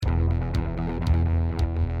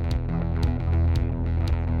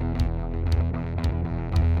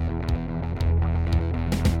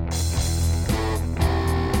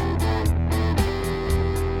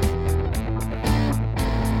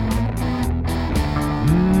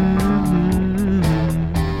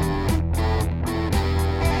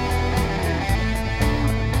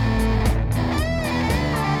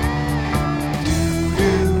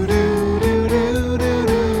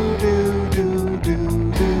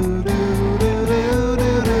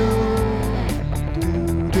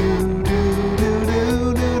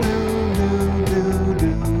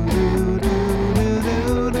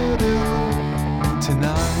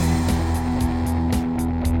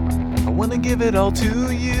give it all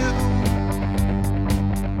to you.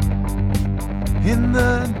 In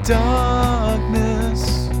the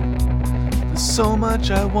darkness, there's so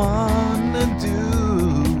much I wanna do.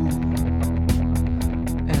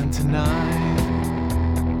 And tonight,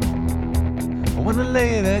 I wanna lay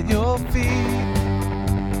it at your feet.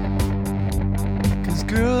 'Cause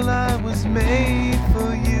girl, I was made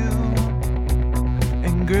for you.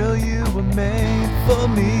 And girl, you were made for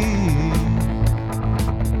me.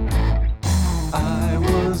 I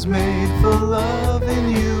was made for loving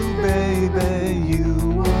you, baby. You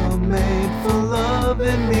were made for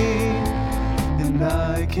loving me. And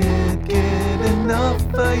I can't get enough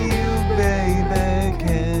of you, baby.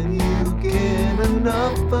 Can you get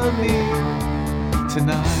enough of me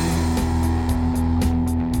tonight?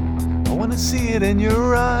 I wanna see it in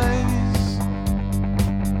your eyes.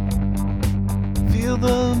 Feel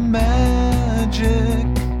the magic.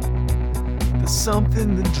 There's something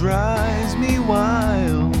that drives me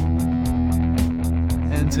wild.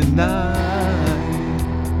 And tonight,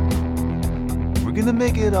 we're gonna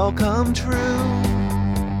make it all come true.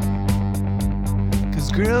 'Cause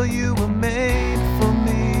girl, you were made for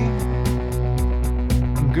me.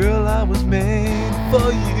 And girl, I was made for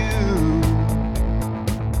you.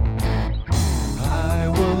 I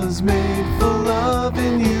was made for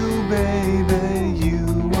loving you, baby. You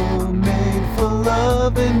were made for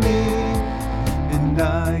loving me. And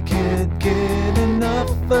I can't get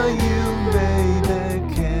enough of you, baby.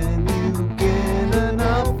 Can you get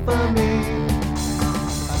enough of me?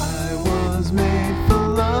 I was made for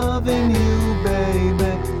loving you,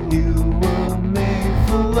 baby. You were made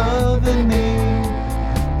for loving me.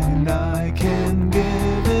 And I can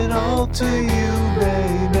give it all to you,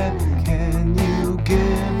 baby. Can you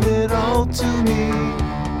give it all to me?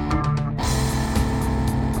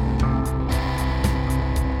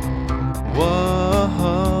 Whoa,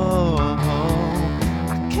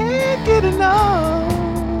 I can't get enough.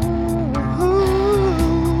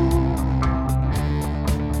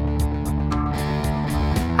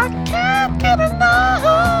 I can't get enough.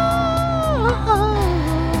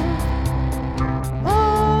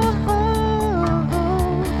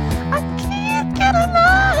 I can't get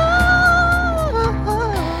enough.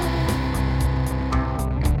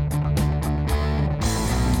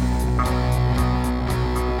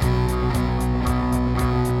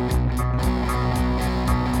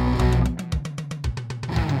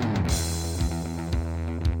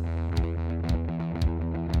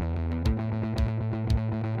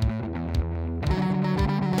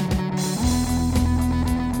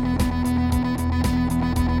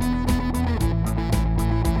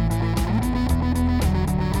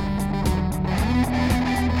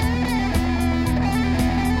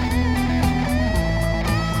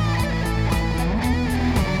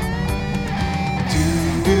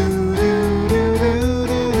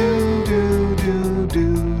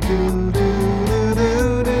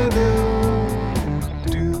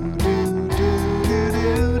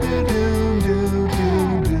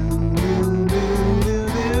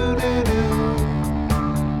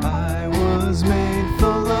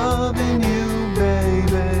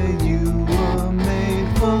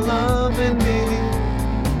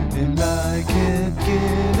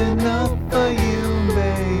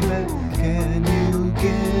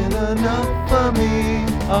 Enough for me.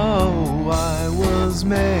 Oh, I was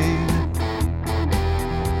made.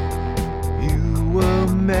 You were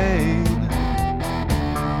made.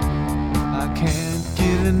 I can't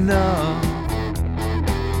get enough.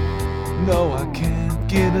 No, I can't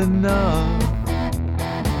get enough.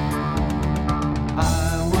 I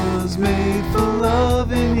was made for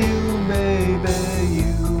loving you, baby.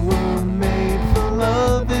 You were made for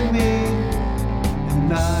loving me. And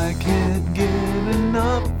I can't get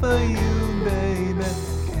enough of you.